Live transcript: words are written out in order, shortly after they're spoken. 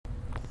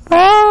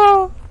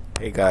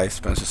Hey guys,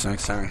 Spencer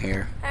Sangster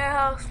here. Hey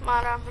host,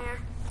 Madam here.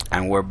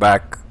 And we're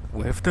back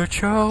with the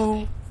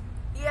show.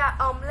 Yeah,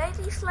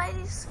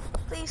 ladies,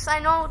 please, I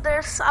know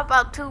there's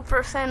about 2%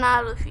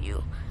 out of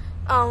you.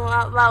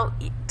 About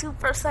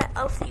 2%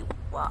 of you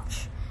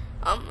watch.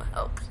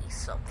 Okay,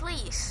 so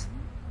please,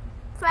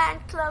 fan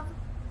club,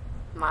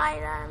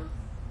 Madam.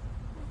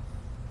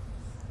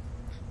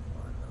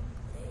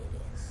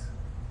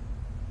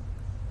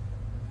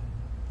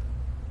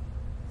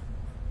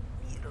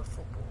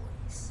 Beautiful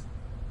boys.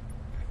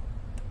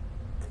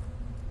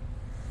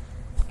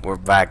 We're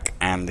back,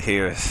 and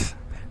here's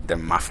the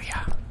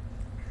Mafia.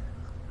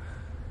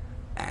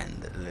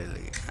 And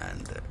Lilly,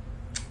 and...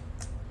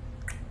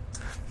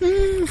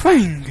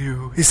 thank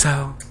you,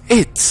 Isao.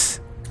 It's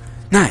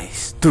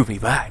nice to be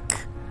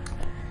back.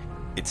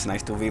 It's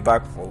nice to be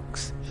back,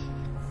 folks.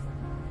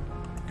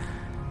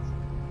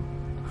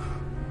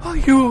 Are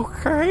you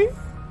okay?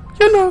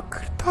 You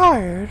look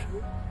tired.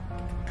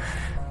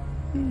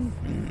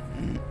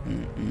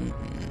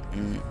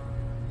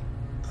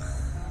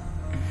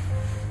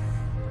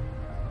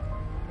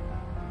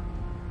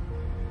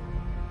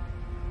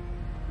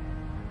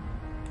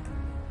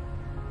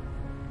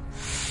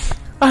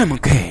 I'm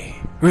okay,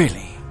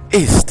 really.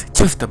 It's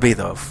just a bit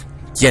of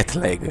jet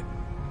lag.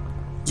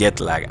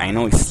 I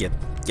know it's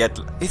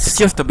it's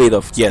just a bit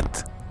of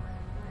jet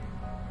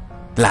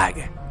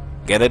lag.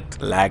 Get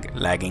it?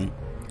 Lagging.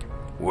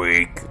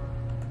 Weak.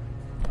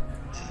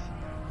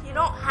 You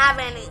don't have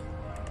any.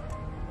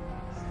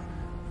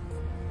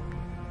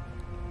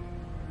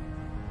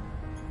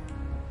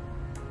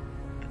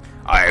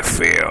 I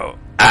feel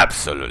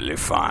absolutely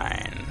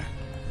fine.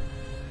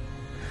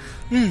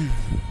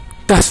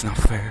 That's not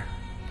fair.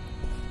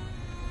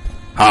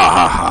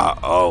 Ha.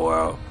 Oh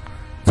well.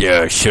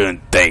 You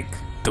shouldn't take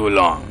too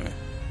long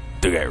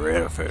to get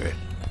rid of it.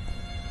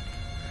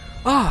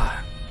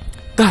 Ah,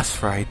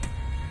 that's right.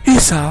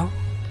 Isao.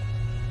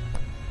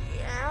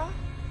 Yeah?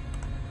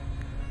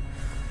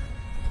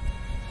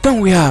 Don't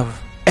we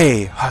have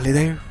a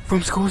holiday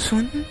from school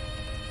soon?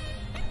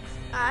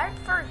 I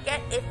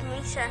forget if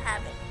Misha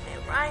haven't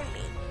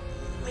reminded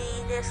me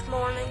this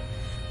morning.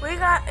 We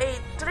got a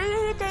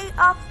 3-day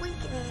off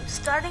weekend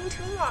starting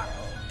tomorrow.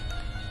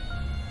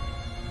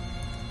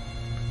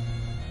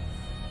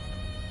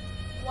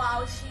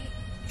 Wow,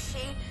 she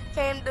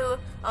came to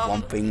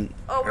Bumping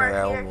over her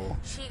here. elbow.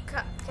 She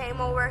came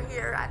over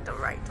here at the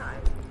right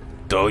time.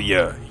 Told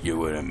ya you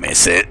wouldn't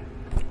miss it.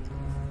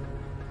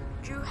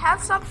 Do you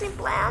have something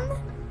planned?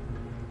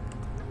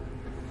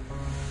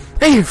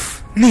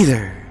 If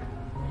neither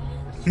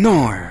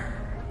nor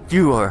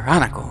you or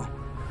Hanako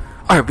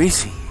are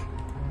busy,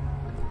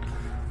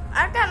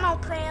 I got no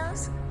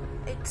plans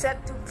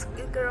except to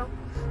girl.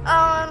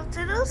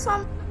 To do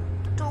some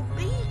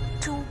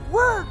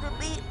would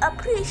be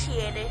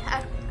appreciated.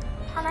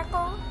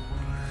 Hanako?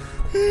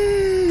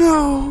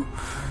 no,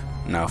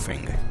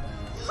 nothing.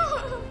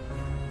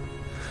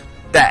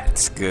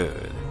 That's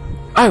good.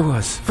 I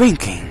was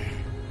thinking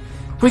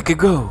we could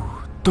go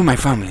to my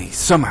family's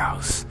summer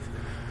house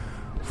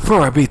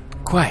for a bit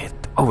quiet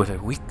over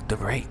the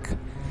break.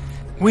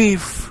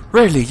 We've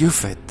rarely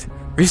used it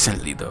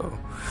recently though,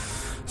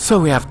 so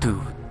we have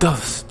to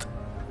dust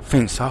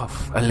things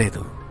off a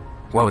little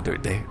while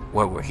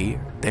we're here,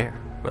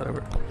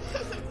 whatever.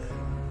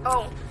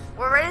 Oh,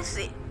 where is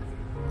it?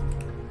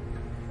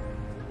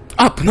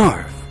 Up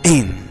north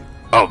in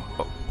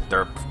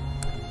derp.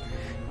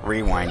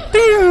 Rewind.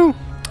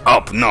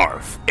 Up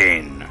north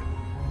in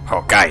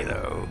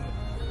Hokkaido.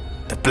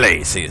 The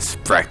place is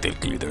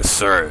practically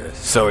deserted,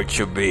 so it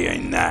should be a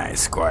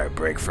nice quiet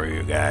break for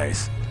you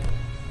guys.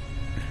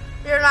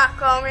 You're not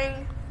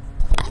coming.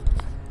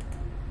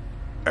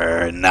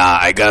 Nah,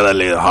 I got a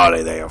little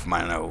holiday of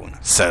my own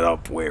set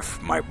up with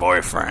my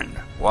boyfriend.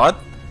 What?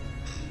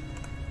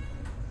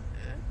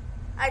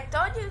 I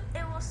told you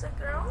it was a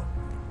girl.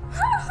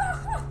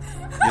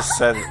 You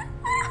said it.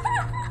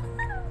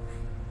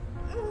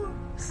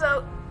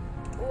 So,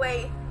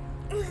 wait.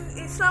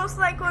 It sounds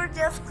like we're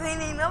just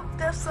cleaning up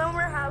the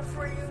summer house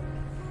for you.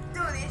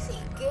 Dude, is he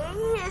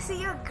gay? Is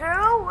he a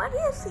girl? What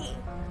is he?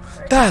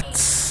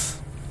 That's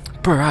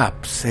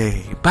perhaps a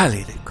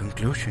valid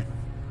conclusion.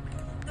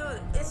 Dude,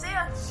 is it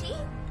a she?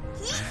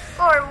 He?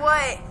 Or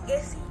what?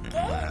 Is he gay?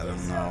 I don't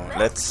Is he know. lesbian?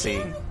 Let's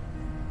see.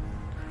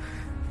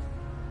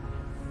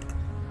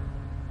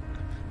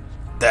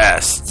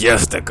 That's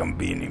just a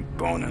convenient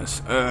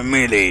bonus.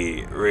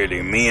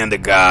 Really, me and the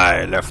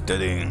guy left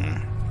it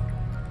in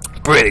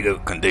pretty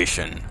good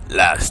condition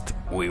last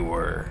we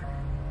were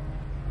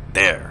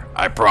there.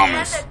 I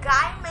promise. And the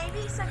guy, maybe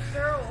it's a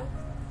girl.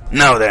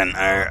 No then,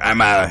 I'm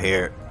out of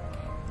here.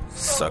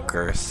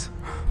 Suckers.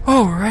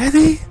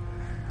 Already?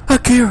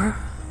 Akira?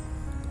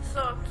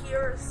 So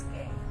Kira's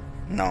gay.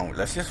 No,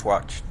 let's just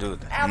watch,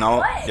 dude. And No,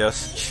 what?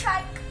 just He's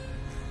like,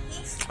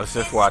 let's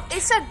just watch.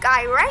 It's a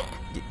guy, right?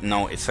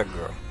 No, it's a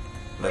girl.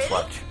 Let's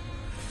Really? watch.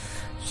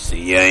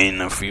 See ya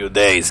in a few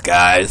days,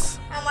 guys.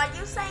 And why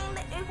you saying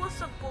that it was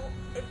a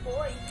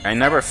boy? I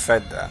never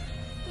said that.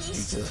 He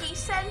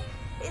said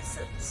it's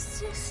a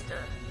sister.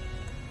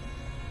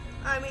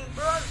 I mean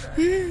brother.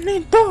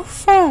 It does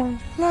sound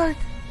like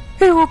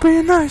it will be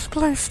a nice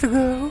place to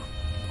go.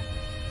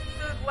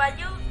 Dude, why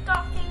you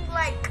talking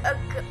like a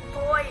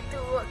boy to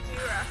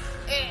Akira?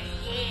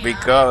 Yeah.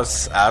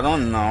 Because I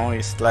don't know.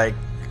 It's like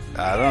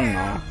I don't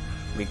know.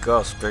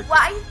 Because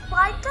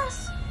why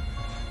does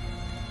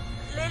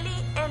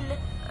Lilly and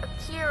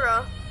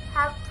Akira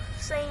have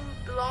same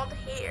blonde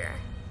hair?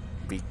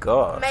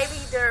 Because maybe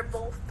they're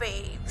both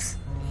babes.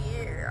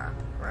 Yeah,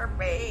 we're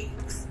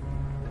babes.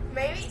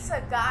 Maybe it's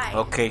a guy.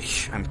 Okay,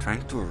 I'm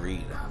trying to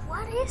read.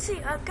 What is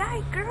it? A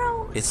guy,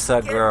 girl? It's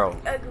a girl.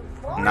 A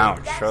boy? Now,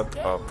 That's shut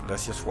gay. up.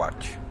 Let's just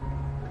watch.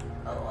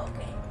 Oh,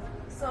 okay.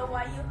 So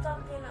why you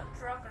talking a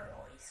trucker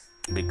voice?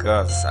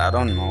 Because I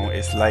don't know.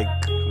 It's like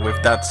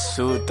with that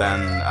suit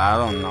and I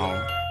don't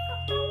know.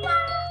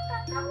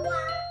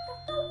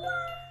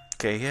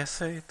 Que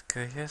yes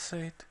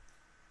it.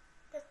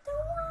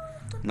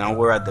 Now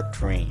we're at the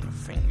train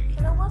thingy.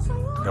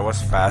 That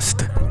was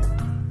fast.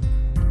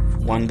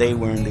 One day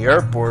we're in the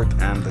airport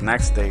and the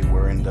next day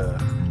we're in the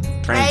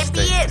train station.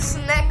 Maybe it's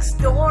next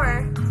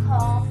door.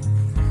 Oh.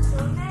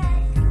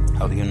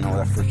 How do you know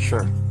that for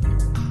sure?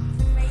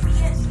 Maybe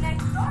it's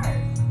next door.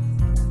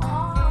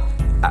 Oh.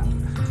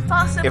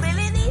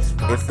 Possibilities.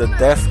 If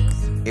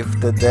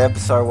the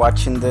devs are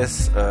watching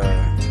this,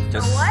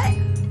 just what?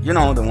 You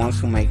know, the ones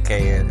who make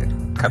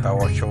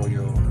Katawa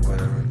Shoujo,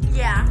 whatever.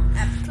 Yeah,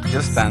 please.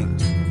 Just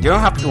you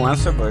don't have to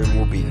answer, but it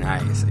would be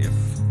nice if.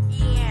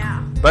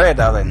 Yeah. But I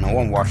doubt that no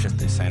one watches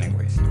this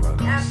anyways.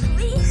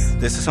 Please.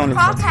 This is only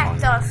contact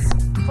for fun. us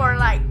for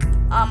like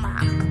a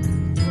map,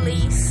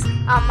 please.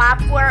 A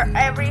map where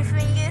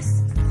everything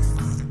is.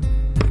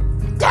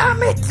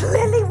 Damn it,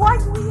 Lily! Why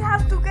do we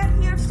have to get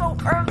here so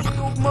early,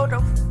 you mother?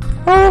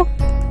 Oh.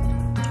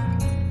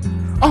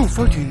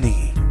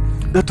 Unfortunately,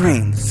 the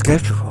train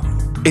schedule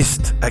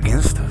is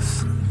against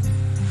us.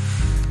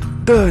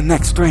 The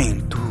next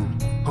train to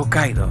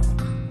Hokkaido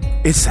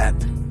is at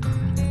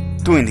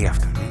 2 in the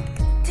afternoon.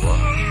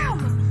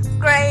 Damn!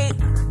 Great.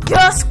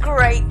 Just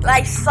great.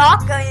 Like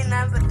Sokka in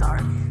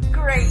Avatar.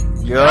 Great.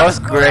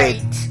 Just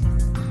great.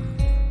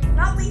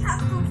 Now we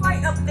have to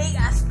fight a big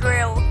ass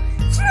drill.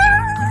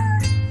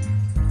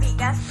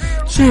 Big ass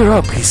drill. Cheer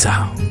up,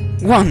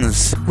 Hisao.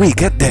 Once we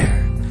get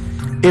there,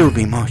 it will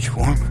be much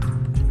warmer.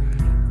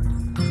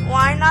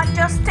 Why not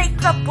just take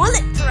the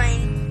bullet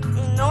train?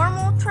 A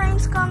normal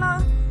train's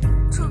gonna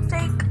to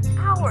take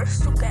hours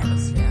to get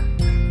us here.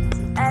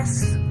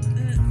 As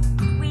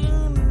we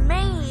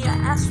may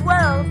as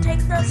well take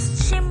the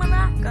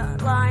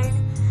Shimanaka line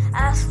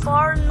as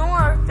far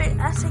north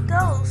as it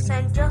goes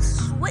and just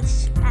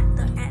switch at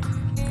the end.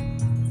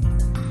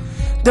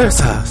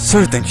 There's a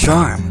certain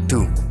charm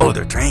to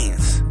older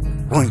trains.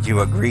 Won't you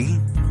agree?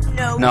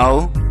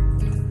 No.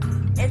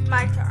 It's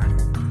my turn.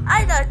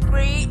 I'd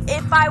agree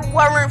if I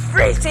weren't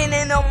freezing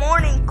in the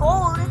morning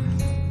cold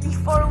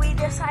before we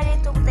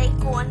decided to take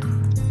one.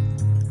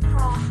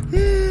 Oh.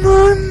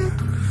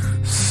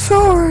 I'm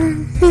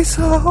sorry,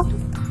 Hisao.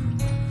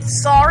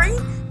 Sorry?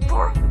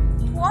 For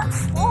what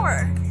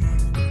for?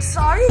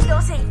 Sorry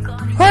doesn't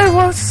cut it. I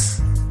was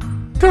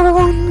the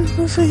one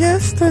who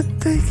suggested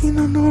taking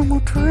a normal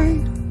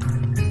train.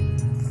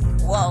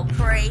 Well,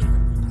 great.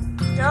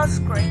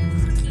 Just great.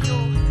 You,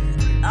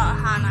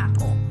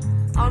 Hanako.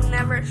 I'll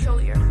never show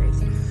your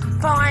face.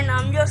 Fine,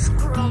 I'm just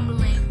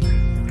grumbling.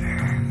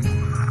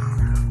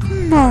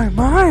 My,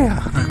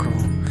 Hanako.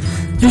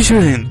 You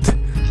shouldn't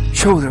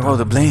shoulder all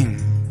the blame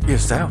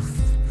yourself.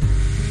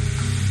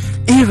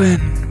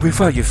 Even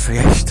without your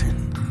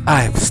suggestion,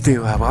 I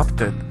still have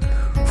opted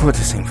for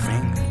the same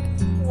thing.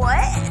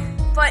 What?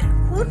 But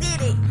who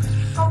did it?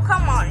 Oh,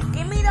 come on.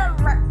 Give me the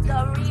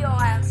real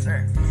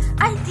answer.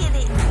 I did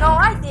it. No,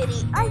 I did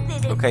it. I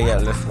did it. Okay, yeah,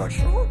 let's watch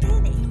it. Who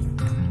did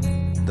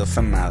it?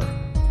 Doesn't matter.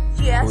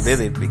 Yes. Who did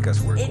it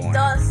because we're it going. It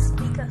does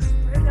because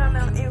we're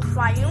gonna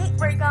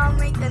we're gonna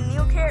make a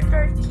new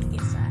character, kick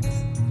his ass.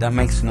 That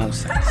makes no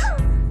sense.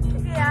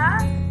 Yeah,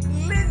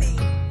 Lilly.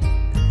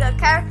 The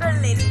character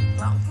Lilly,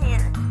 long hair,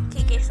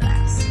 kick his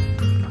ass.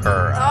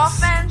 Her No ass.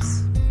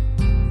 offense.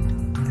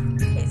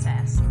 His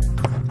ass.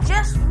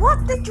 Just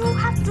what did you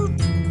have to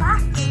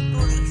back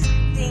into these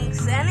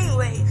things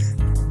anyways?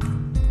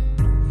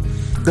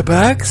 The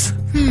bags?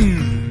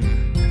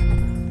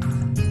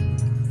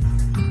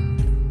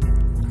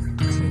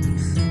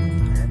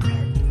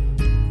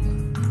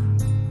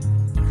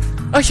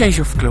 A change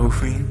of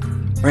clothing,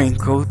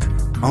 raincoat,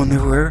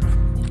 underwear,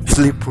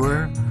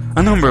 sleepwear,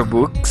 a number of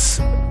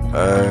books.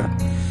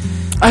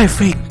 I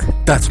think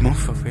that's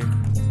most of it.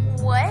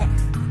 What?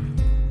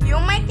 You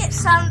make it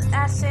sound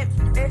as if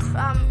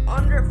I'm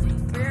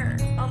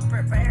unprepared.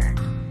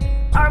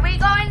 Are we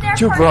going there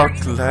You for brought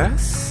 3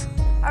 less?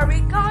 Are we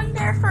going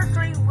there for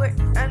 3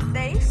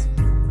 days?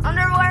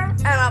 Underwear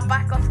and a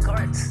pack of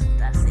cards.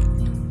 That's it.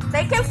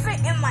 They can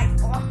fit in my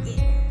pocket.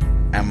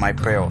 And my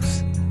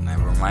pills.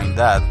 Never mind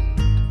that.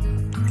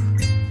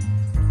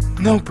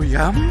 No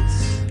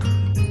pajamas?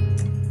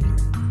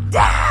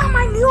 Damn,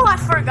 I knew I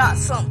forgot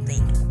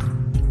something.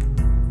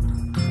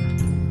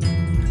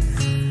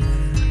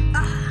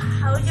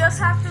 I'll just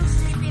have to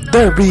sleep in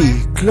There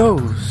be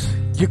clothes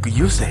you could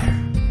use there.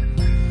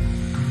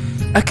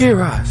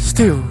 Akira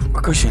still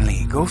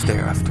occasionally goes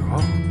there after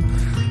all.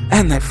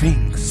 And I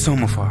think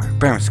some of our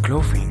parents'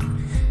 clothing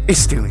is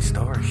still in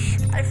storage.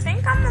 I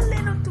think I'm a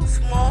little too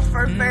small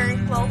for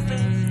wearing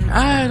clothing.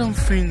 I don't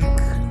think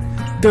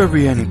there'll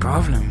be any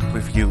problem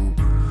with you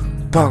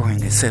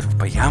borrowing a set of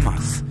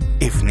pajamas,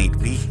 if need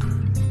be.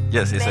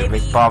 Yes, it's Maybe a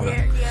big problem.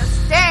 Yes,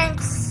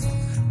 thanks.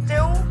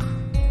 Still,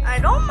 I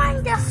don't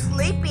mind just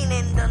sleeping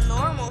in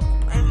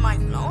my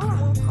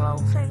normal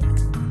clothing.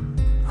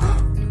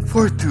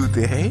 For 2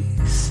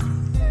 days?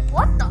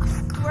 What the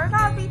fuck? We're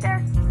gonna be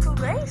there 2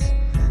 days?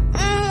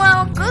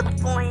 Well, good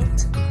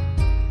point.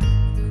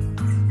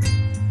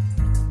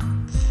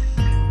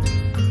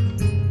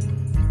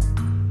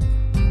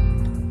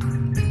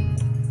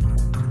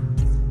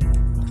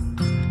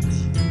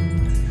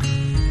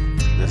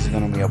 This is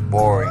gonna be a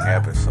boring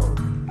episode.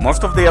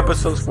 Most of the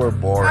episodes were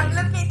boring. I'm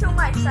looking to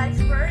my side.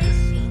 Where is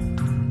she?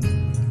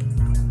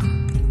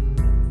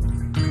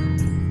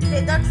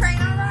 Did the train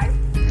arrive?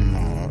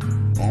 No,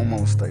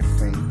 almost, I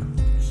think.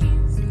 She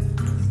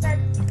said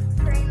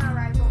train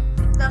arrival.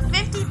 The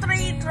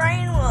 53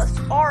 train was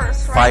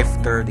ours, right?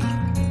 5:30.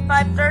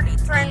 5:30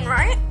 train,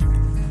 right?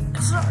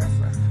 Sorry.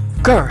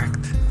 Correct.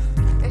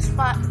 It's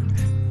fine.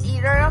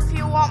 Either of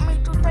you want me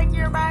to take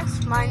your bags?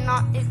 Mine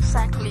not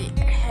exactly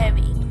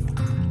heavy.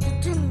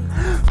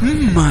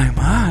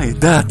 My,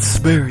 that's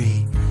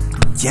very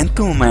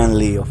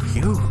gentlemanly of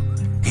you,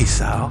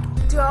 Hisao.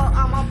 Yo,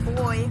 I'm a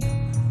boy.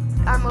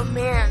 I'm a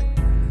man.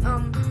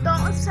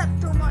 Don't accept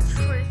too much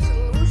for a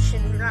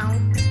solution now.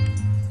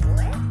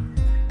 What?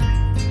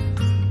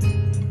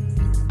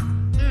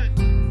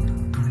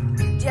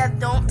 Yeah,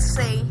 don't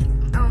say.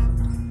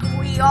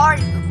 We are.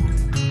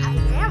 I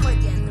am a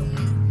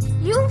gentleman.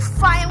 You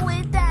fine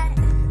with that?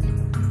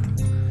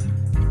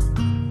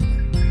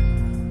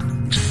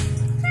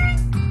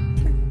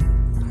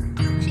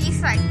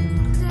 She's like.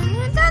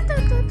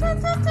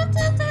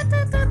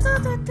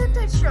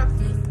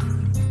 Shuffling.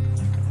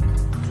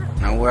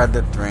 Now we're at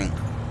the train.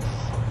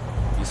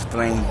 She's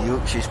playing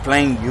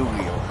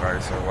Yu-Gi-Oh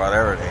cards or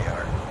whatever they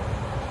are.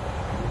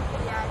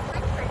 Yeah, I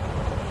think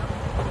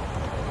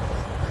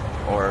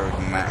Or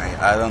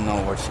I don't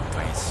know what she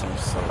plays. Some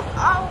sort of.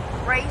 I'll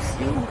race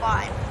you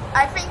 5.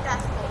 I think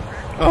that's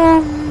over.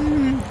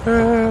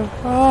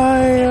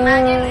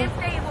 Imagine if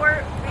they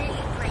were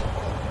really playing.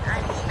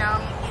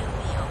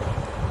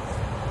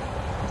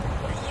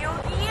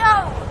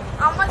 Yu-Gi-Oh!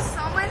 I'm a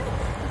summon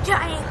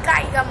giant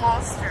Gaiga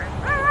monster.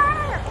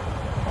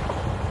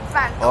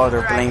 Phantom Oh,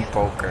 they're playing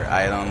dragon. poker.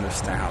 I don't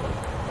understand how.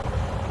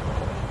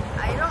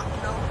 I don't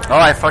know. Oh,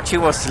 I thought she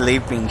was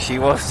sleeping. She's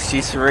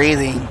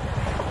reading.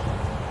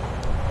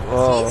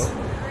 Whoa. She's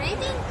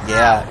reading?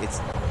 Yeah, it's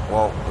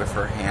with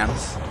her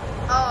hands.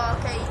 Oh,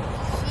 okay.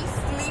 She's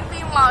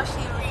sleeping while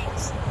she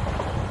reads.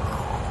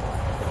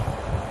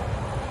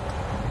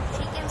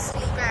 She can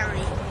sleep and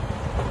read.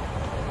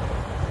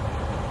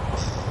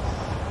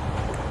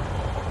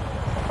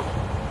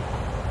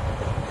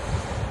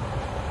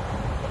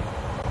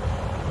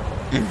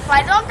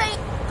 Why don't they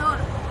do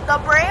the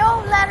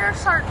Braille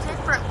letters are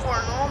different for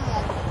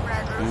normal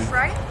letters,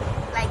 right?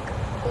 Like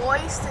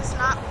voiced is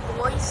not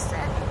voiced.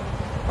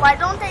 Why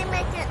don't they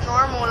make it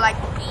normal like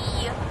B?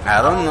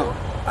 I don't know.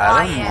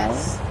 I don't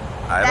YS? know.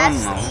 I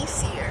That's don't know.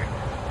 easier.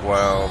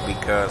 Well,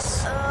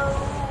 because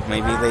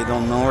maybe they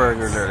don't know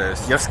regular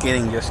letters. Just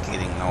kidding.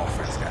 No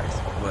offense, guys.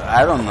 But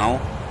I don't know.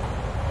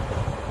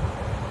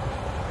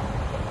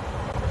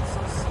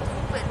 So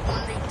stupid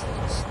when they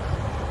teach them.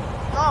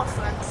 No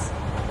offense.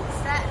 What's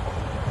that?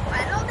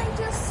 Why don't they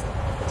just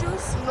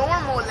use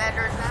normal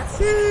letters? That's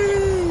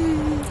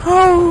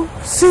Oh,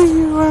 see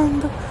you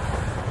and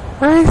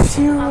race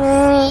you.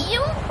 I'll see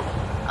you.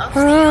 I'll see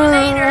you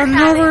later,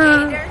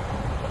 alligator.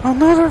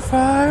 Another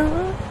 5.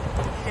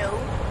 No.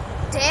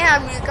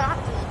 Damn, you got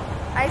me.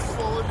 I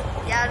fold.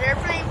 Yeah, they're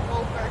playing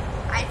poker.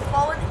 I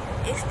fold.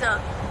 It's the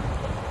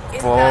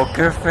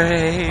Poker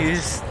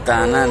face. Who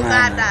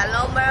got that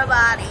lumber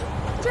body?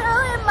 You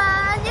and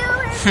mine,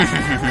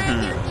 when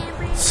you give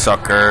me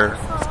Sucker.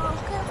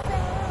 poker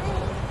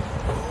face.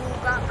 Who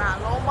got that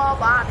lumber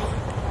body?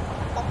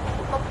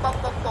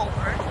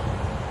 Poker.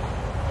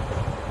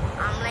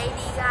 I'm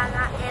Lady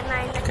Gaga and I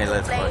like Okay, to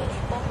let's play watch.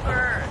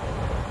 poker.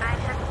 I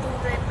have to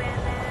rip in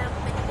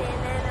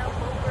a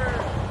poker.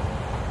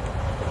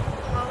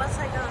 What was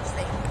I gonna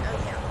say? Oh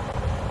yeah.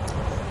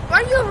 What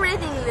are you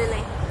reading,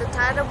 Lily? The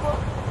title book?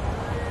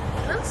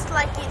 Looks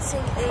like it's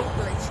in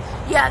English.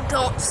 Yeah,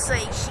 don't say.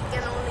 She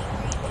can only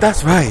read it.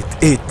 That's right.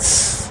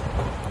 It's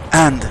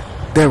And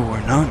There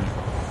Were None.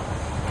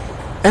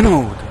 An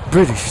old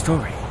British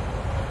story.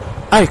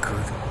 I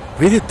could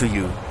read it to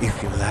you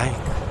if you like.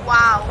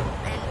 Wow.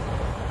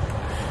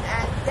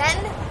 And then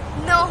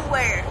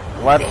nowhere.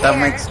 What? There. That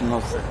makes no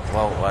sense.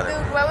 Well, whatever.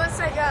 Dude, what was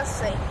I gonna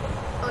say?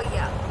 Oh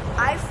yeah,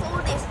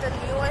 iPhone is the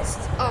newest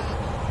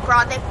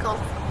product of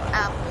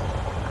Apple.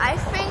 I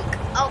think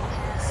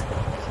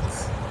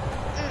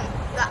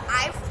the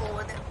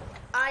iPhone.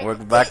 We're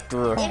back to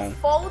the home. It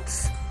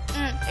folds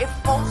It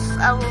posts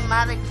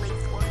automatically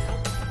for you.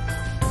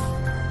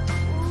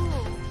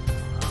 Ooh.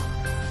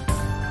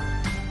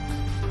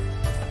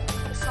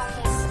 It's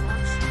almost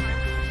lunchtime.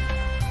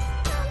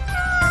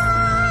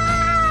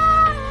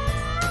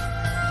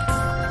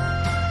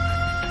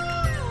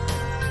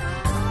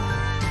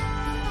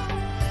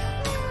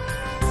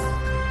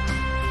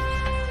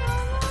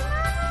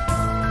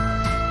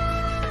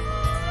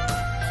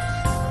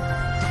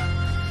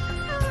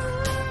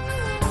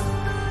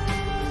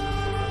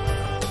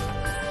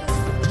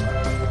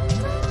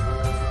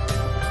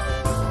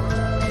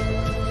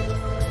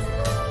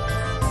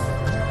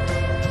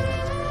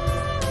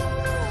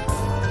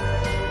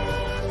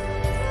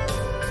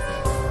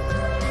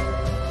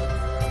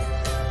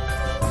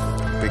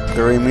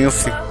 Victory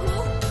music.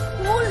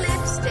 Who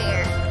lives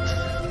there?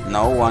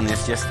 No one,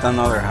 it's just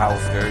another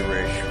house, very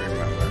rich,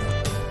 remember.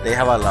 They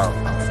have a lot of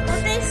houses.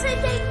 But they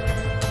said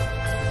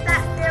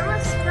that there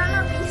was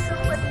gonna be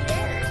somebody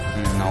there.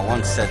 No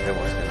one said there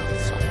was gonna be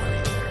somebody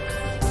there.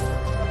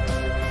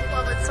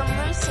 Well, but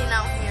somebody's seen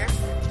out here.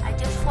 I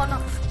just want a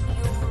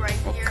view right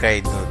here.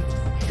 Okay, dude.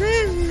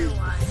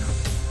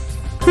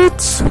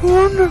 It's It's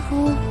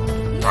wonderful.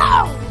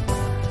 no!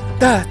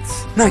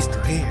 That's nice to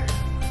hear.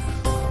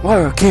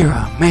 While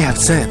Akira may have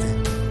said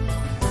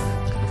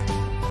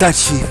that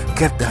she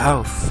kept the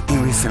house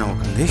in reasonable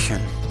condition,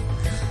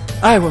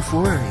 I was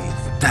worried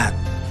that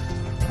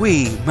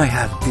we might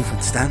have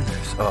different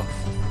standards of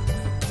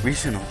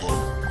reasonable,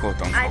 quote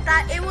I unquote.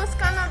 thought it was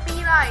gonna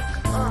be like,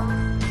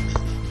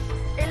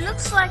 it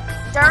looks like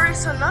there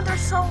is another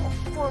soul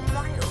for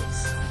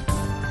Miles.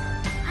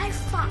 I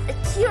thought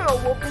Akira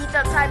will be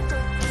the type to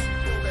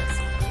do this.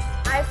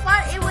 I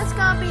thought it was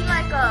gonna be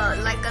like a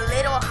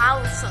little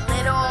house, a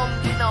little,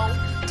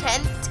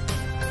 tent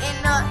in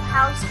the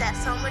house that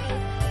somebody,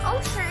 oh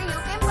sure, you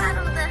can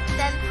battle the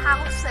tent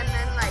house and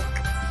then right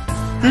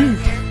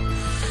here.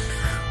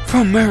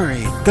 From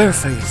Mary, their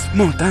face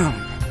moved down,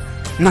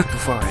 not too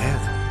far ahead.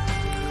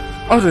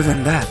 Other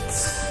than that,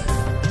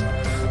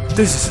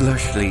 this is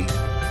largely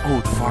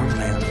old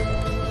farmland.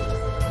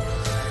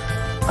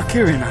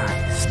 Akira and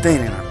I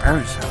stayed in our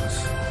parents'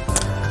 house,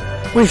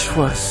 which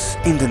was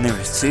in the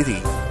nearest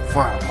city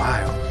for a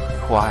while.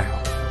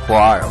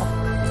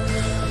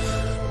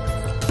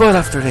 But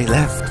after they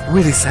left,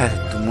 we decided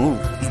to move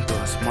into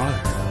a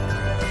smaller,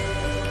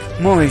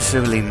 more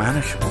easily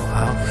manageable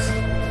house.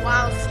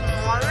 While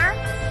smaller,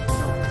 to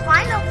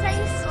find a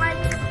place like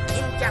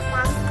in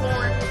Japan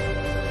porn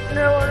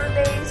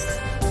nowadays,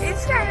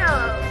 it's kind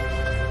of,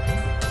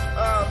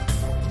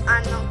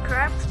 I know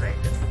crabs, but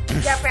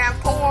Japan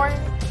porn.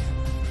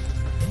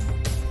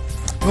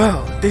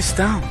 Well, this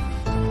town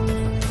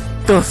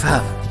does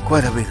have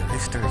quite a bit of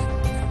history.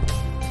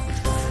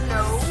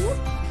 No,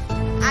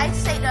 I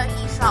say the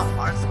Esau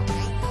parts,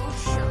 okay? You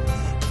should.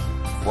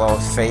 Well,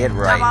 say it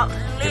right. About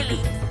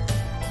Lilly.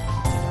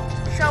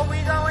 Shall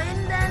we go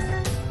in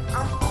then?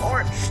 I'm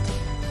parched.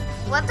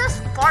 What does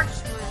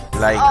parched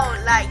mean? Like- Oh,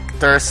 like,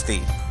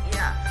 Thirsty.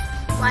 yeah.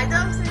 Why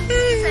doesn't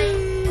it say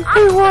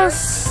It was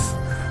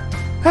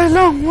a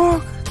long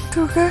walk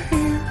to get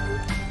here.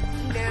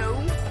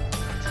 No.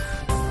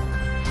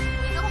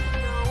 We don't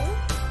know.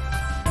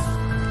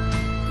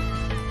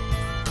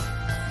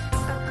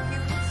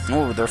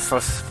 Oh, there's a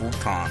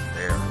futon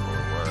there or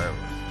whatever.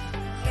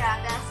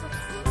 Yeah, that's a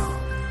futon.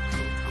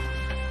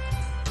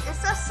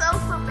 It's a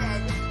sofa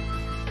bed.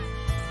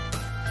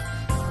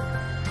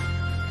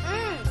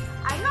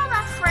 I know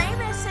that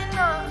frame is in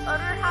the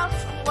other house.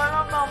 One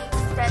of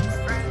Dad's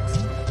friends,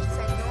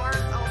 Senor,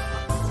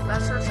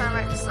 Special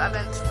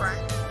 7's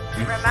friend.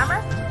 Remember?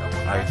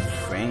 I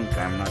think,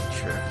 I'm not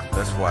sure.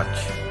 Let's watch.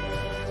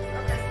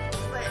 Okay,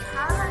 wait,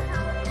 how the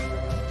hell?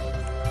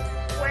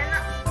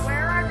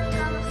 Where are we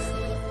gonna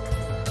sleep?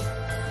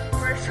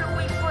 Where should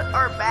we put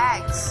our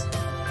bags?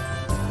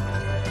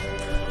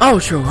 I'll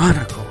show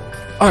Hanako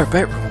our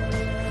bedroom.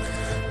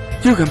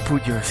 You can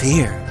put yours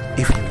here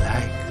if you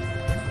like.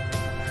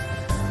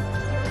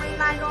 You mean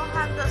I don't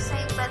have the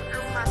same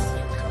bedroom as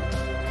you?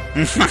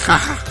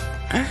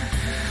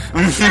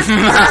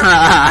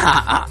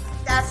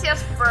 That's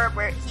just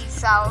Berber,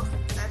 he's out.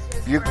 That's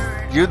just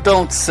Berber. You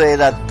don't say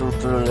that to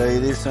the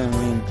ladies, I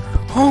mean.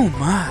 Oh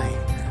my,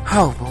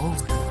 how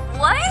bold.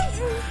 What?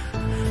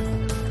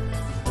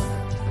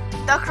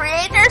 The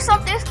creators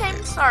of this game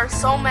are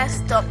so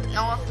messed up,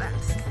 no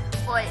offense.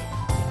 Wait,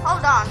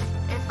 hold on.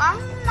 If I'm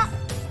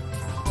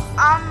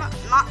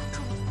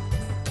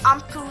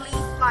to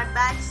leave my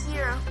bags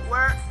here,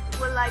 where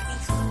will I be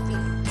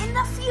sleeping? In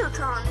the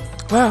futon.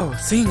 Well,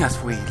 seeing as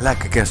we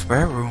lack a guest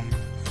bedroom,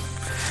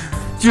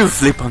 you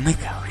sleep on the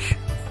couch.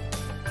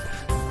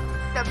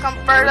 The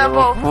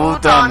convertible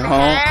futon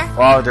here.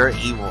 Wow, they're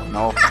evil,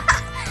 no.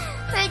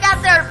 They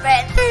got their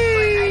bed.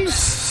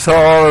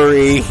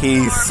 Sorry,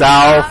 he's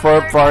out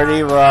for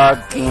party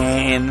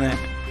rocking. I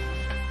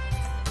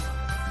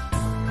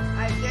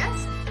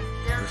guess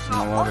there's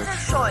no no other other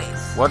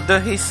choice. What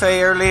did he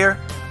say earlier?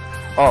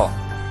 Oh,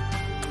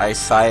 I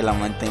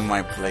silent in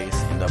my place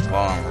in the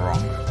bottom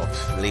rung of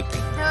sleeping.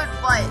 Dude,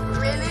 but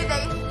really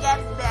they get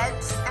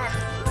beds and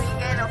we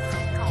get a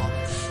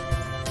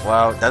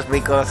Well, that's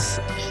because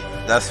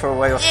that's her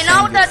way of You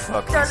know saying the you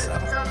fuck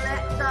yourself.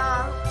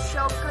 the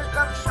show Good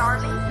Luck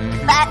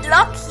Charlie? Bad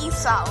luck he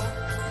saw.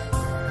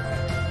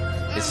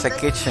 It's a The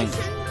kitchen. seems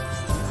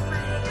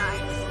pretty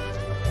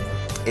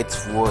nice.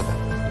 It's wood.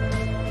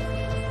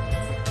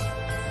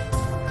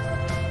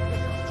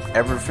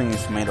 Everything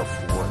is made of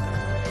wood.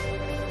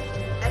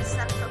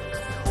 Except the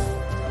bed.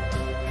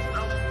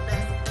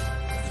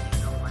 You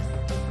know what?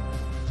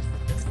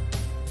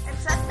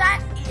 Except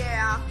that,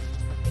 yeah.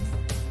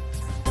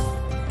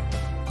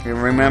 You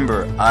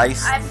remember,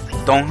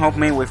 don't help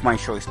me with my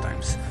choice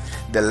times.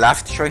 The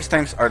last choice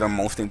times are the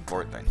most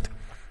important.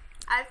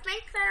 I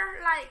think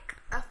they're like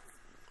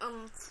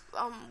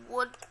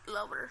wood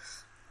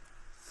lovers.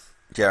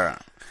 Yeah.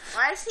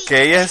 Why is he?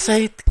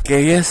 KS8,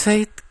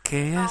 KS8,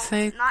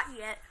 KS8. No, not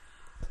yet.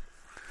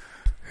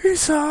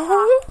 He's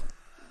all.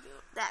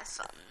 That's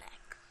on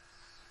neck.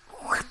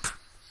 What?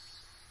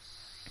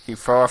 He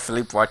fell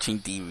asleep watching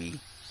TV.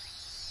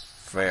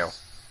 Fail.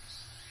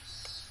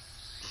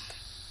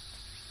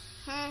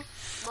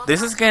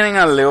 This is getting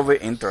a little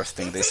bit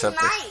interesting. This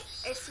episode. Night.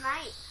 It's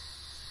night.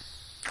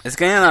 It's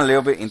getting a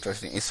little bit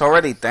interesting. It's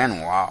already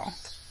 10. Wow.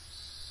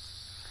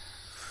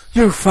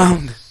 You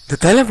found the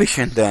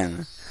television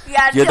then.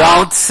 Yeah, You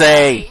don't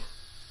say.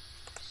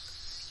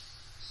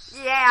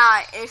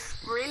 Yeah, it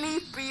really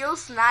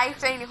feels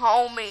nice and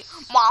homey.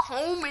 My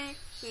homie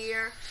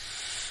here.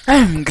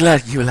 I'm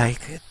glad you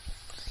like it.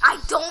 I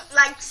don't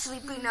like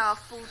sleeping in a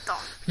futon.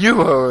 You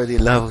were already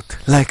loved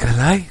like a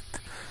light.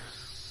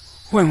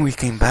 When we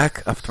came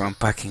back after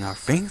unpacking our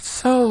things,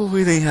 so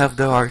we didn't have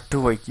the heart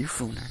to wake you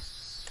sooner.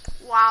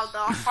 Wow, the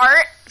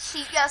heart,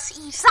 she just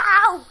eats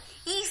out.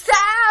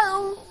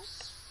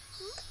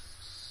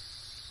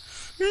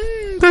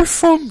 There's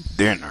some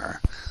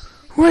dinner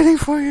waiting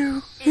for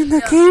you in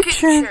the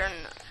kitchen.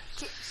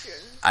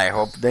 I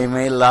hope they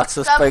made lots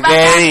of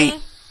spaghetti.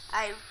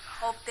 I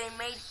hope they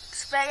made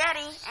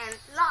spaghetti and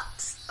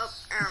lots of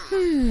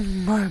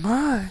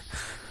My.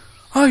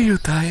 Are you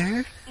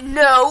tired?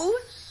 No.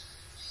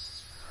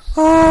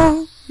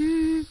 Oh,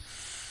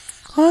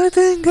 I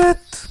didn't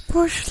get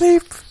much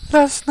sleep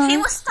last night. She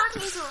was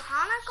talking to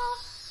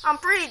Hanako. I'm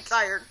pretty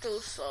tired too,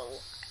 so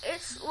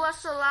it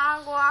was a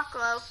long walk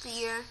up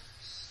here,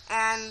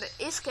 and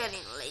it's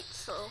getting late,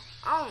 so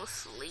I want to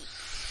sleep.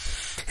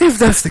 If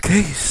that's the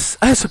case,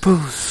 I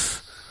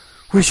suppose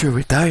we should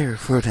retire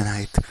for the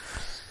night.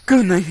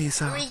 Good night,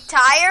 Isao.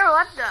 Retire?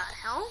 What the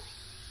hell?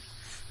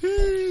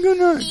 Good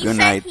night. He Good said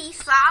night.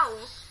 Hisao.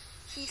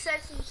 She said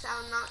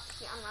Hisao, not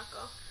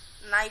Hanako.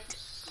 Night.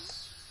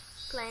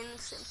 Plain and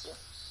simple.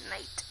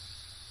 Night.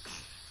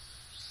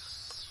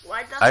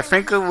 Why doesn't I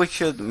think we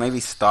should maybe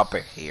stop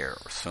it here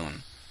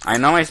soon. I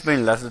know it's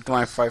been less than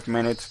 25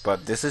 minutes, but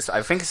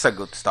I think it's a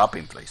good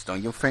stopping place,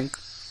 don't you think?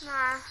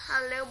 Nah,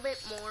 a little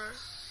bit more.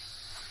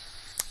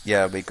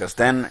 Yeah, because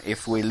then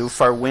if we lose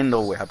our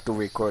window, we have to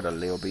record a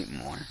little bit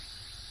more.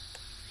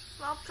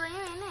 Well, 3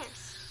 minutes.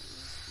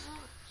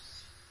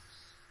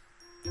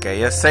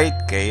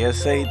 KS8,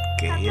 KS8,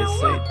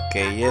 KS8,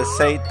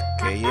 KS8,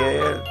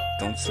 KS...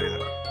 Don't say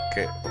that.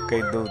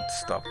 Okay, dude,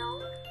 stop.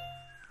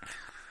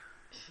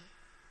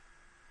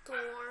 2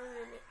 more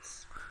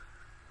minutes.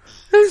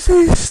 Is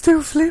he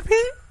still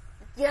sleeping?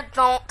 You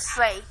don't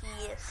say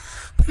he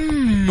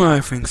is. I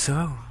think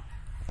so.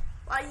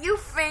 What you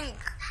think?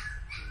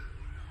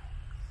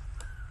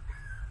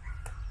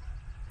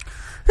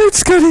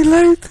 It's getting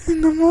late in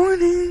the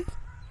morning.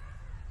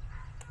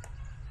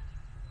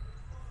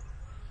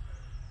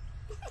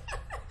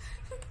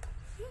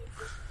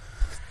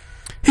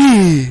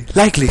 He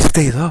likely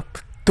stayed up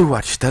to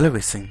watch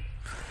television.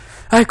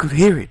 I could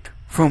hear it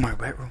from my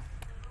bedroom.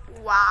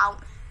 Wow.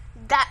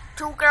 That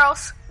 2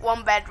 girls,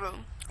 1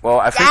 bedroom. Well,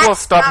 I think we'll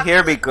That's stop not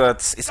here good.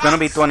 because it's gonna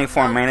be That's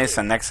 24 not minutes, good.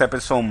 and next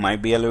episode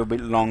might be a little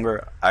bit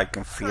longer. I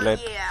can feel it.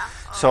 Yeah.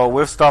 So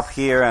we'll stop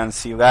here and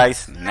see you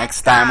guys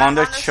next time on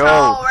the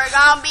show. We're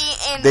gonna be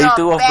in Day the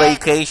 2 of bed.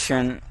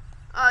 vacation.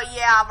 Oh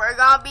yeah, we're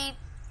gonna be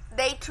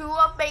day 2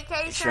 of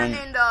vacation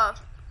in the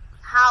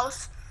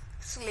house,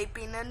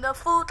 sleeping in the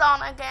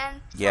futon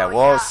again. Yeah, So,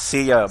 we'll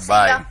see ya.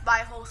 Bye.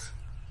 Bye.